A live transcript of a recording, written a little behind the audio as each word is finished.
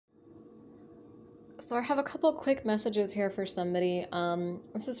So I have a couple quick messages here for somebody.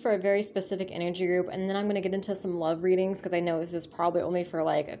 This is for a very specific energy group, and then I'm going to get into some love readings because I know this is probably only for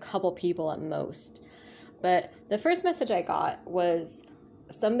like a couple people at most. But the first message I got was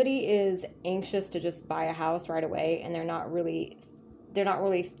somebody is anxious to just buy a house right away, and they're not really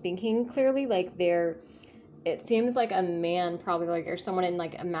thinking clearly. Like it seems like a man probably, like, or someone in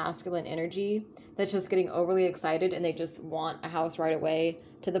like a masculine energy that's just getting overly excited, and they just want a house right away,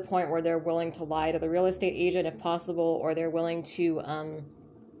 to the point where they're willing to lie to the real estate agent if possible, or they're willing to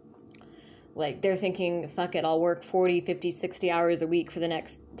like, they're thinking, fuck it, I'll work 40, 50, 60 hours a week for the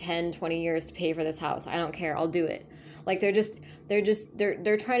next 10, 20 years to pay for this house. I don't care, I'll do it. Like, they're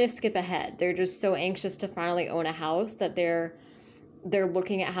trying to skip ahead. They're just so anxious to finally own a house that they're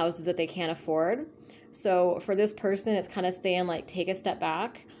looking at houses that they can't afford. So for this person, it's kind of saying, like, take a step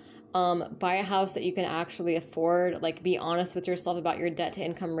back, buy a house that you can actually afford. Like, be honest with yourself about your debt to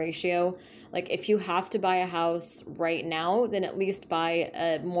income ratio. Like, if you have to buy a house right now, then at least buy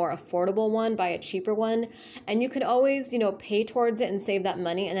a more affordable one, buy a cheaper one. And you could always, pay towards it and save that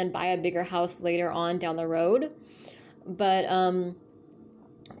money and then buy a bigger house later on down the road. But,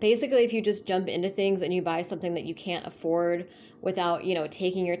 basically, if you just jump into things and you buy something that you can't afford without,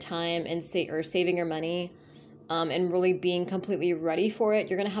 taking your time and saving your money, and really being completely ready for it,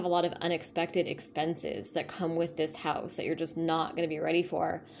 you're going to have a lot of unexpected expenses that come with this house that you're just not going to be ready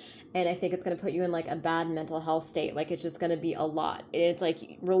for. And I think it's going to put you in like a bad mental health state. Like, it's just going to be a lot. It's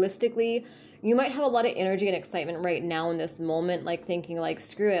like, realistically, you might have a lot of energy and excitement right now in this moment, like thinking like,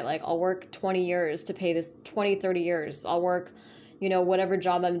 screw it, like, I'll work 20 years to pay this, 20, 30 years. I'll work, whatever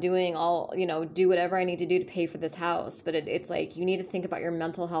job I'm doing, I'll, do whatever I need to do to pay for this house. But it's like, you need to think about your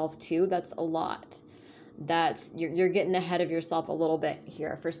mental health too. That's a lot. You're getting ahead of yourself a little bit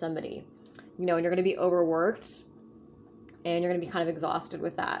here for somebody, and you're going to be overworked and you're going to be kind of exhausted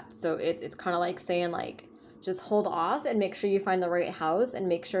with that. So it's kind of like saying, like, just hold off and make sure you find the right house and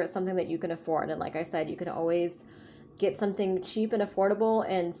make sure it's something that you can afford. And like I said, you can always get something cheap and affordable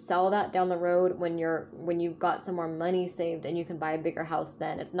and sell that down the road when you've got some more money saved and you can buy a bigger house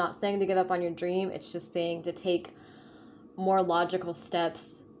then. It's not saying to give up on your dream. It's just saying to take more logical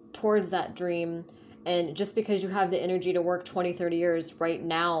steps towards that dream. And just because you have the energy to work 20, 30 years right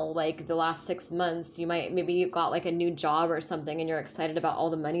now, like the last 6 months, maybe you've got like a new job or something and you're excited about all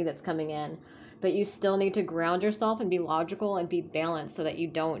the money that's coming in, but you still need to ground yourself and be logical and be balanced so that you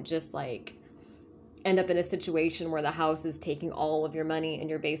don't just like end up in a situation where the house is taking all of your money and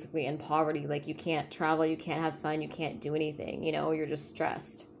you're basically in poverty. Like, you can't travel, you can't have fun, you can't do anything, you're just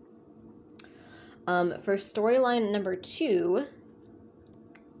stressed. For storyline number two,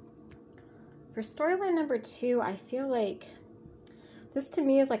 I feel like this to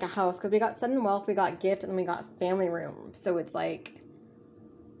me is like a house, because we got sudden wealth, we got gift, and we got family room. So it's like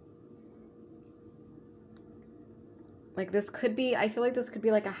this could be, I feel like this could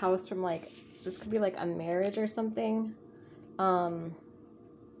be like a house from like, this could be like a marriage or something. Like,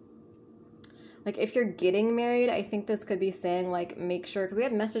 if you're getting married, I think this could be saying, like, make sure, because we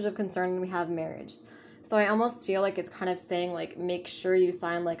have message of concern and we have marriage. So I almost feel like it's kind of saying, like, make sure you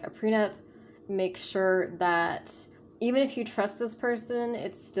sign like a prenup. Make sure that even if you trust this person,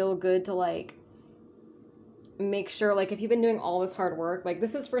 it's still good to like make sure, like, if you've been doing all this hard work, like,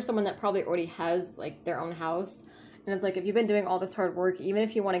 this is for someone that probably already has like their own house, and it's like, if you've been doing all this hard work, even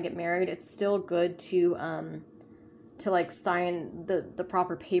if you want to get married, it's still good to like sign the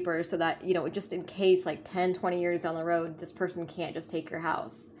proper papers so that, just in case like 10, 20 years down the road, this person can't just take your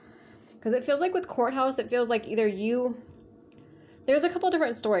house. Because it feels like with courthouse, it feels like either there's a couple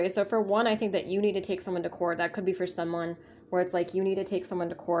different stories. So for one, I think that you need to take someone to court. That could be for someone where it's like, you need to take someone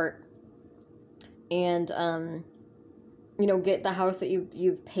to court and, get the house that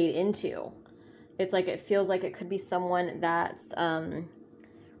you've paid into. It's like, it feels like it could be someone that's,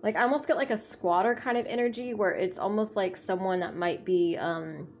 like, I almost get like a squatter kind of energy, where it's almost like someone that might be,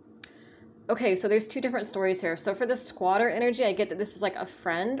 okay, so there's two different stories here. So for the squatter energy, I get that this is like a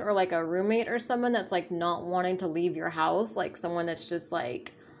friend or like a roommate or someone that's like not wanting to leave your house, like someone that's just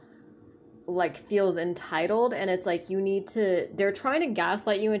like feels entitled, and it's like, they're trying to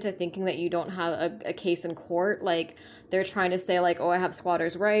gaslight you into thinking that you don't have a case in court. Like, they're trying to say like, oh, I have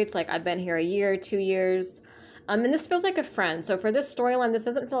squatters' rights, like, I've been here a year, 2 years. And this feels like a friend. So for this storyline, this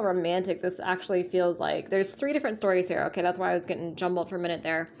doesn't feel romantic. This actually feels like, there's 3 different stories here. Okay, that's why I was getting jumbled for a minute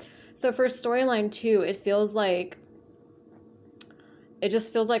there. So for storyline 2, it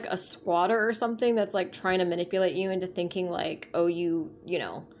just feels like a squatter or something that's like trying to manipulate you into thinking like, oh, you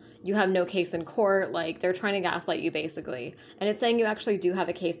have no case in court. Like, they're trying to gaslight you basically. And it's saying you actually do have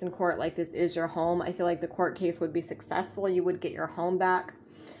a case in court. Like, this is your home. I feel like the court case would be successful. You would get your home back.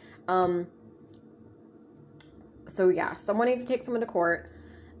 So yeah, someone needs to take someone to court.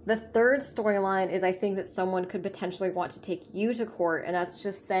 The third storyline is I think that someone could potentially want to take you to court, and that's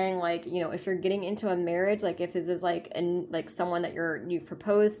just saying, like, you know, if you're getting into a marriage, like if this is like someone that you've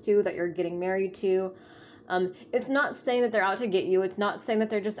proposed to, that you're getting married to, it's not saying that they're out to get you. It's not saying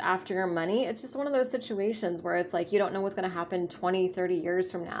that they're just after your money. It's just one of those situations where it's like you don't know what's going to happen 20, 30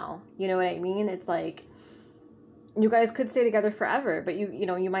 years from now. You know what I mean? It's like you guys could stay together forever, but you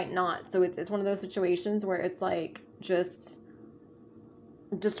know, you might not. So it's one of those situations where it's like just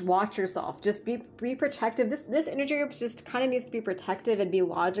watch yourself. Just be protective. This energy group just kind of needs to be protective and be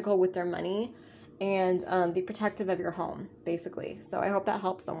logical with their money, and be protective of your home, basically. So I hope that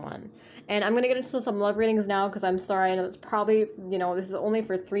helps someone. And I'm going to get into some love readings now, because I'm sorry, I know it's probably, you know, this is only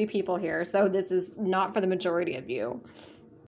for 3 people here, so this is not for the majority of you.